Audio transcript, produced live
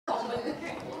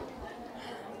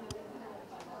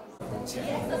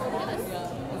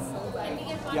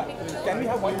Yeah. Can we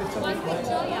have one picture? One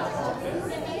picture, yeah.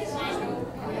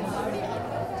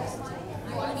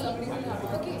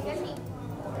 Okay, tell me.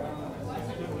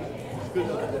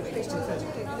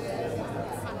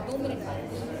 2 minute बाद.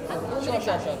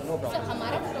 Sure, no problem. So,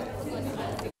 हमारा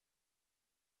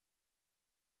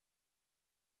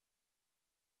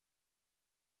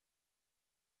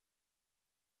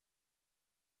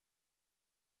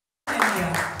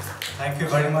Thank you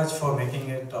very much for making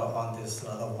it on this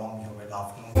rather warm, humid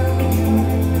afternoon.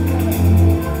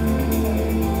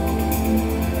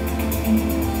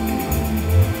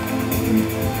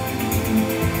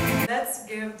 Let's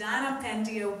give Daina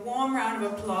Penty a warm round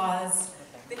of applause.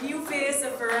 The new face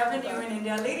of Forever New in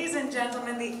India. Ladies and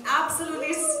gentlemen, the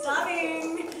absolutely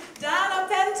stunning Daina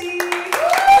Penty.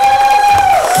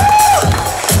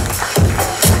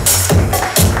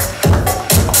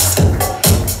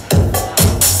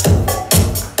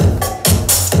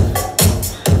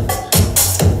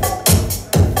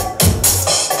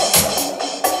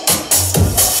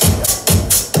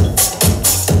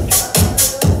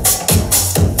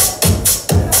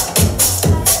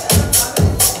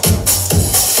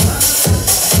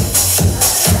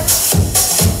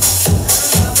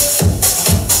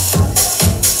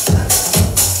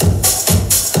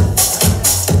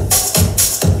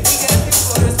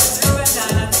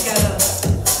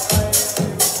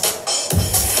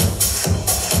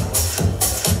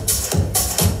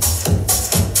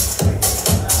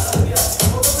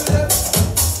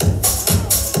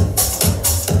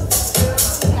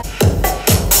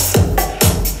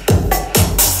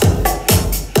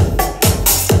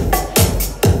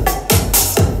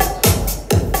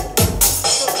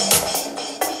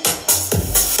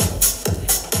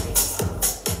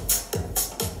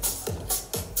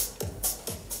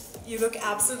 You look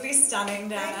absolutely stunning,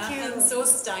 Daina. Thank you. And so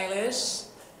stylish.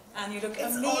 And you look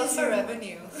It's amazing. all forever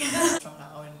new. From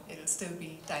now and it'll still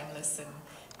be timeless and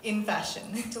in fashion.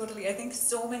 Totally. I think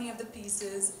so many of the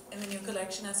pieces in the new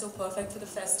collection are so perfect for the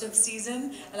festive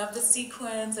season. I love the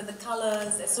sequins and the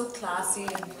colors. They're so classy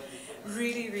and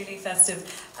really, really festive.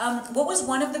 What was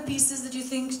one of the pieces that you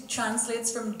think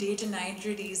translates from day to night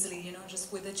really easily, you know,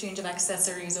 just with a change of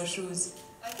accessories or shoes?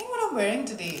 I think what I'm wearing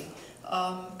today,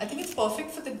 I think it's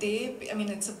perfect for the day. I mean,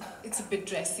 it's a bit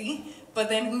dressy, but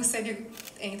then who said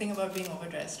anything about being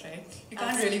overdressed, right? You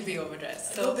can't really be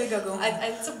overdressed. Go big or go home.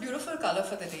 It's a beautiful color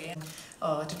for the day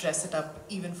to dress it up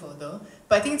even further.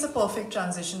 But I think it's a perfect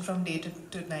transition from day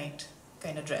to night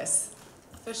kind of dress.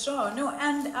 For sure. No,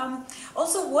 and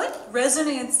also what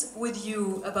resonates with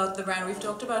you about the brand? We've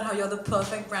talked about how you're the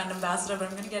perfect brand ambassador, but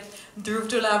I'm going to get Dhruv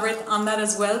to elaborate on that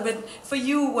as well. But for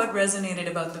you, what resonated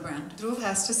about the brand? Dhruv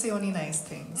has to say only nice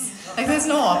things. Like there's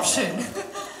no option.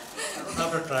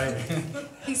 Have a try.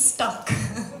 He's stuck.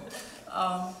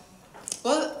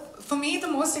 Well, for me, the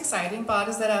most exciting part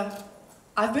is that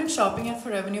I've been shopping at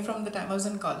Forever New from the time I was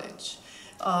in college.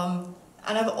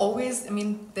 And I've always, I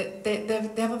mean, they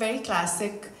have a very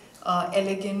classic,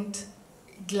 elegant,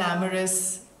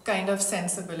 glamorous kind of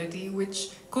sensibility, which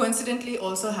coincidentally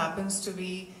also happens to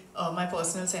be my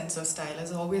personal sense of style.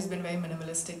 Has always been very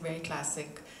minimalistic, very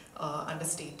classic,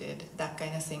 understated, that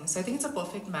kind of thing. So I think it's a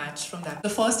perfect match from that. The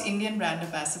first Indian brand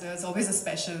ambassador is always a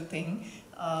special thing.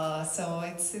 So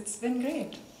it's been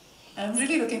great. I'm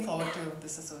really looking forward to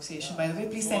this association. By the way,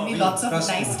 please send me lots of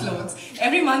nice clothes.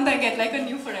 Every month I get like a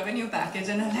new Forever New package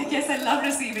and I'm like, yes, I love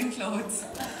receiving clothes.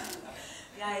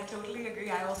 Yeah, I totally agree.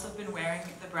 I've also been wearing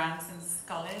the brand since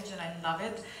college and I love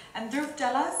it. And Dhruv,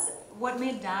 tell us what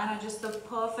made Daina just the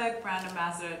perfect brand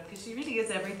ambassador, because she really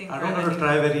is everything. I don't have to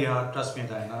try very hard, trust me,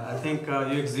 Daina. I think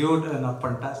you exude in a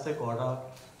fantastic aura.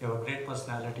 You have a great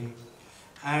personality.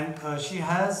 And she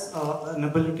has an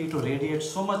ability to radiate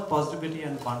so much positivity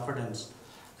and confidence.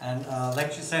 And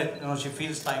like she said, you know, she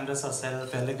feels timeless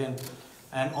herself, elegant,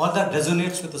 and all that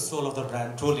resonates with the soul of the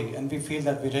brand, truly. And we feel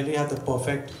that we really have the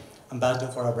perfect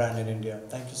ambassador for our brand in India.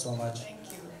 Thank you so much.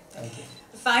 Thank you. Thank you.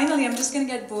 Finally, I'm just going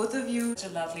to get both of you.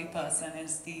 Such a lovely person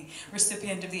is the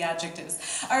recipient of the adjectives.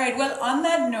 All right, well, on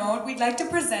that note, we'd like to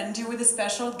present you with a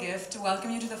special gift to welcome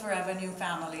you to the Forever New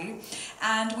family.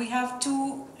 And we have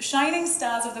two shining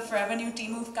stars of the Forever New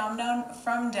team who've come down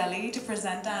from Delhi to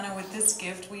present Daina with this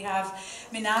gift. We have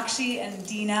Meenakshi and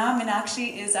Daina.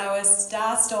 Meenakshi is our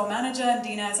star store manager and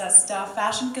Daina is our star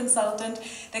fashion consultant.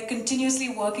 They're continuously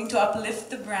working to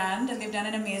uplift the brand and they've done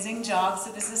an amazing job.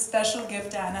 So this is a special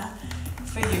gift, Daina,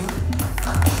 for you.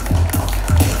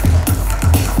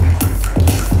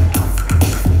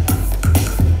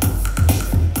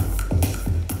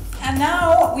 And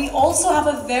now we also have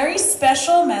a very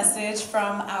special message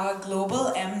from our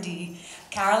global MD,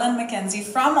 Carolyn McKenzie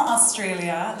from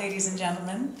Australia, ladies and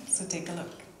gentlemen. So take a look.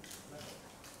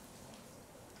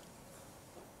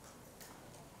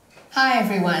 Hi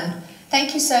everyone.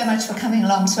 Thank you so much for coming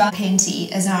along to our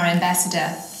Penty as our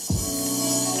ambassador.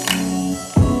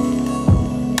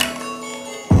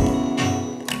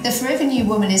 The Forever New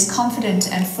woman is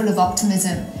confident and full of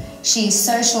optimism. She is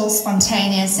social,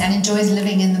 spontaneous, and enjoys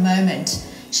living in the moment.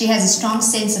 She has a strong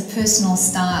sense of personal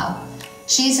style.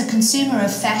 She is a consumer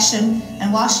of fashion,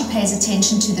 and while she pays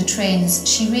attention to the trends,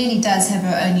 she really does have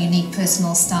her own unique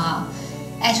personal style.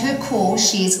 At her core,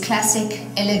 she is classic,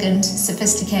 elegant,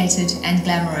 sophisticated, and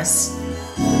glamorous.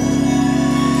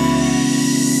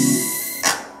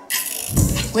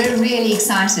 We're really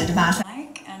excited about her.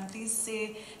 And please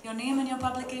say your name and your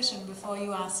publication before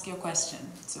you ask your question.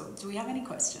 So, do we have any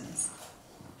questions?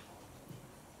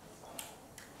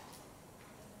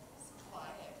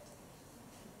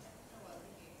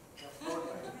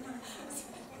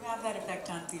 You have that effect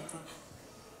on people.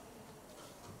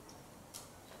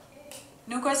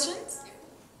 No questions?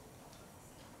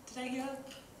 Did I hear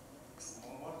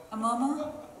a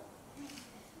murmur?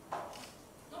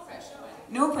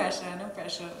 No pressure, no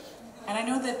pressure. And I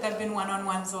know that there have been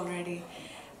one-on-ones already.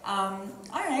 All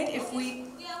right, if we...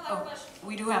 Oh,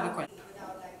 we do have a question.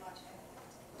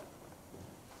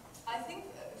 I think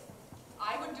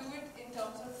I would do it in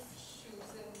terms of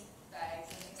shoes and bags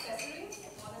and accessories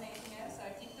more than anything else. So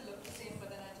I keep the look the same, but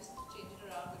then I just change it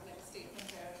around with like a statement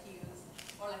pair of heels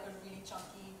or like a really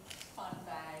chunky, fun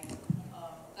bag.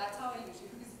 That's how I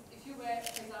usually, because if you wear,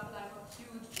 for example, I'm a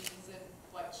huge jeans and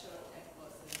white shirt kind of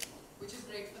person, which is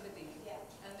great for the day. Yeah.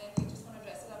 And then we just want to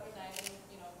dress it up at night and,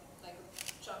 you know, like a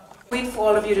chunky. Wait for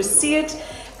all of you to see it,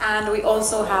 and we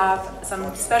also have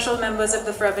some special members of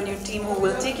the Forever New team who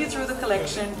will take you through the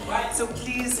collection, so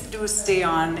please do stay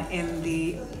on in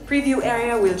the preview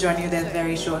area. We'll join you there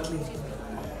very shortly.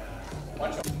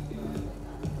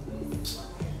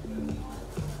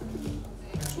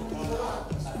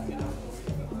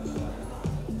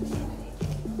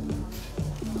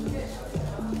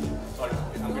 Sorry.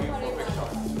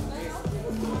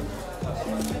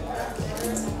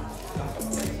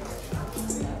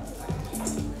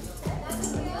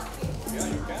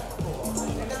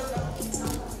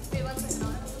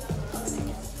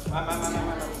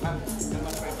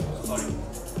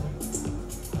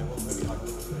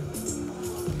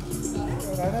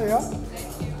 Daina, yeah?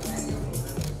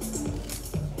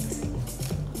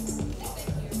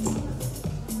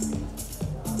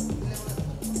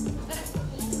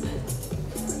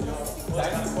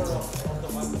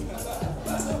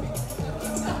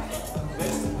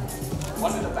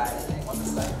 One with the bag. One with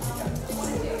the bag.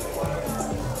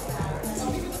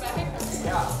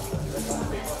 Yeah.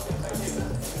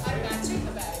 I'm matching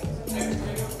the bag.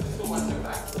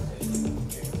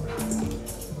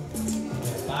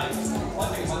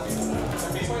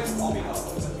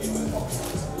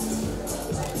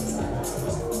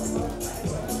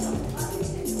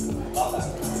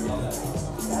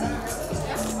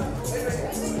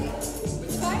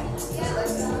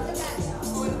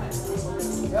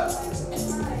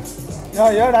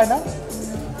 Yeah, Daina.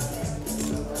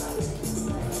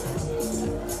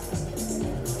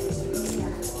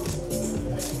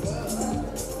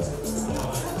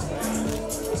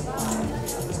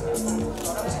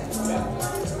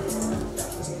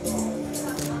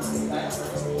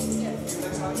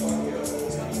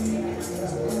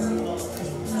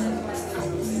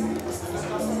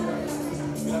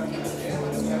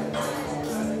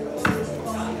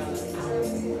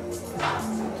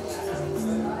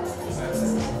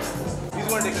 He's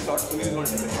going to take a shot. He's going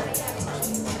to take a shot.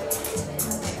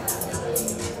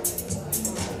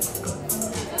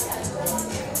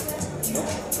 No,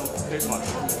 take one.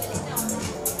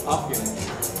 Half game.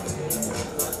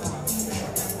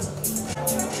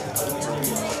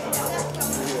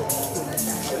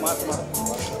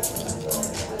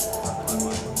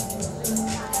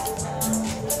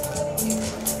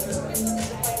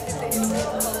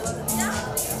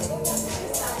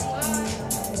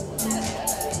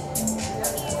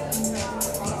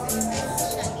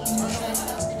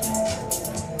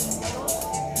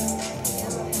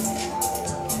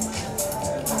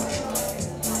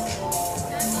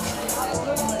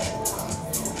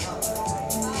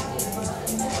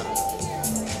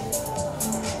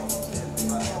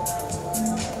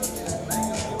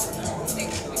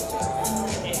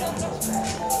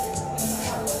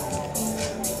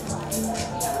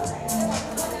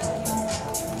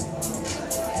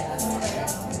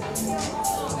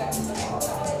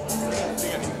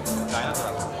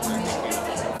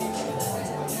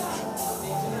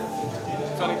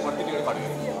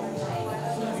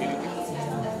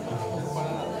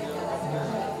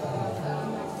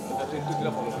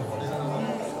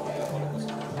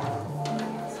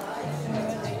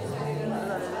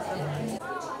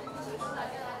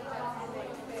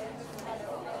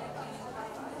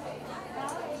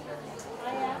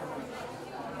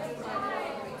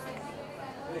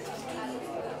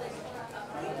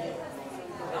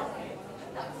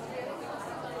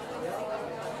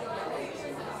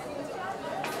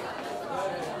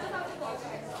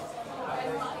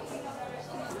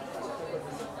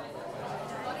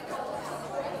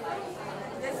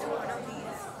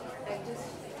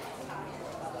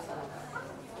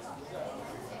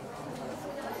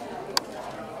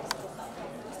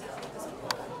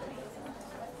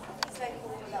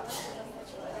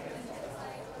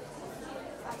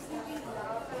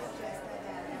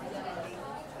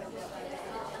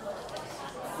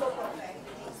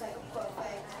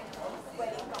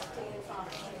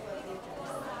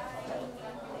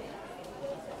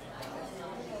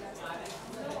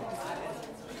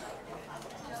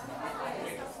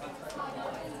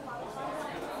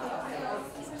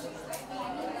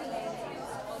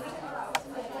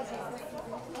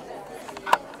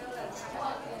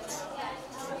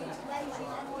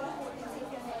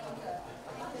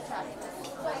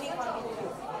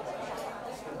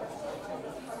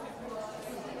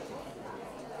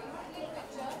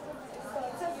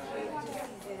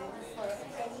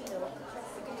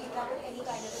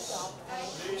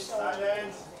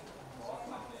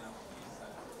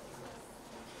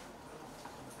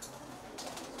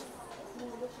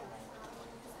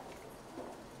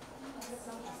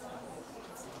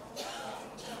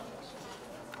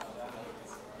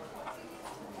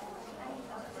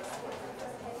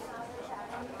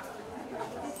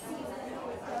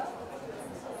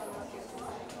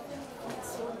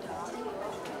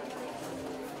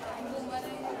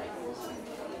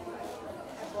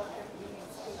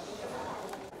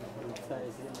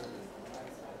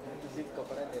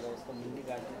 तेरा उसका मुंडी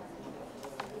काट दे।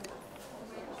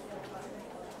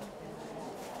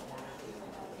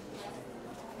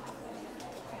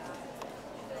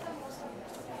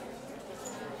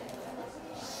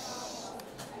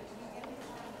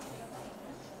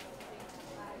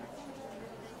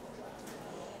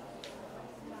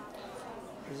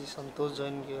 जी संतोष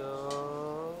जैन गया।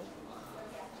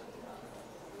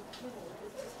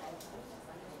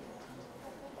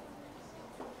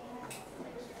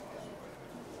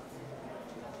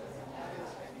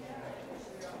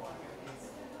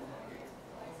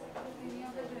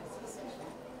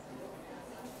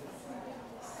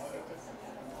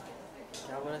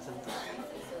 क्या बोला संतोष?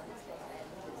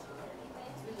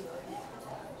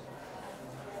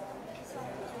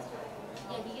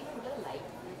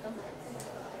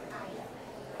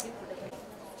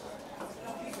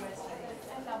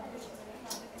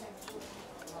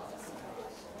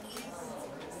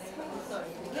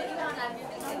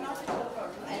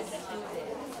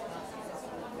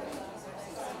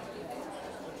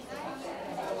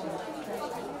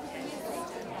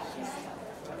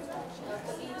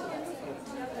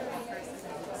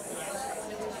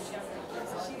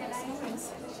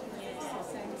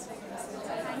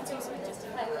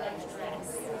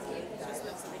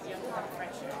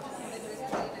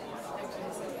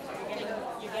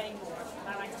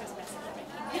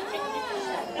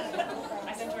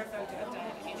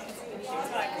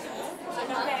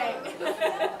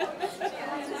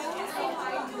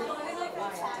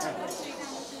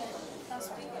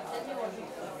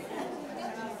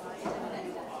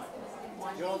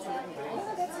 You're also looking very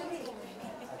nice.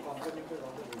 I complimented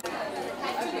all the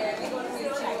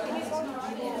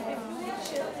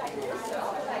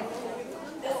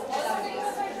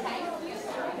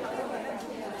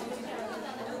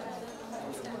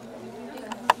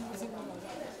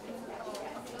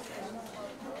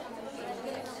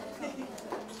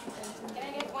Can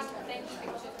I get one Penty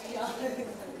picture?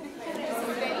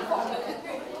 Very formal.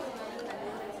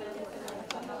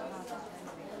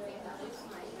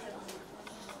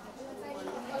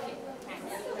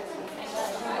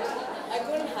 I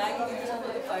couldn't hang these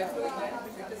over the 5 to 10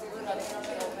 because you were running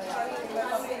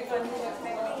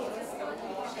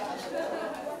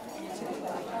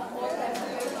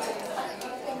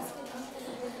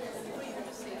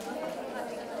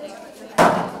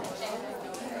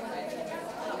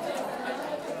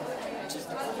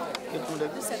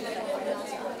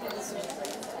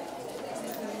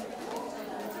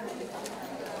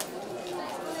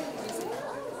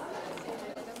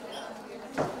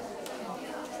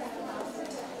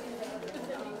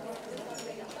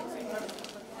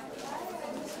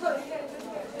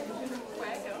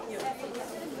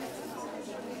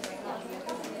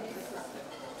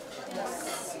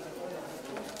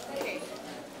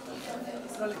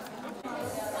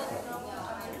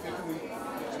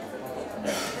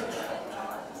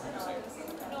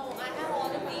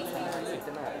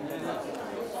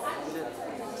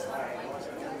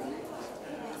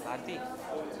Aarti.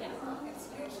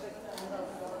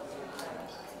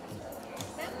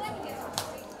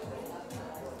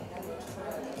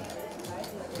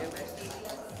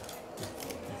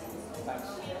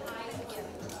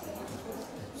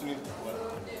 Sunil,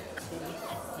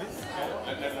 please.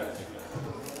 Let take it.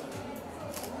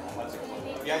 One second.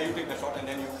 Yeah, you take the shot and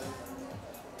then you.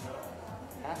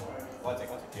 Huh? One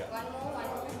second. Yeah. One more.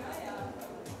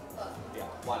 Yeah.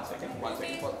 One second. One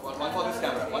for this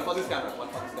camera. One for this camera.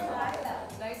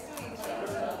 Nice to meet you.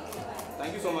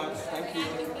 Thank you so much. Thank you.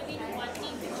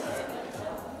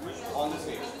 On the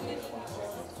stage.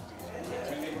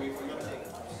 We'll wait for you.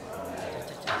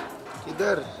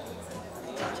 इधर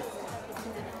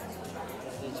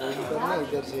join करना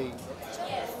इधर से ही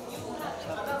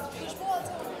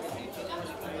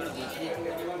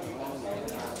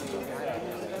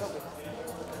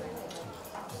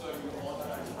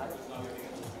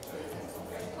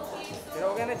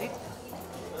हो गया ना जीत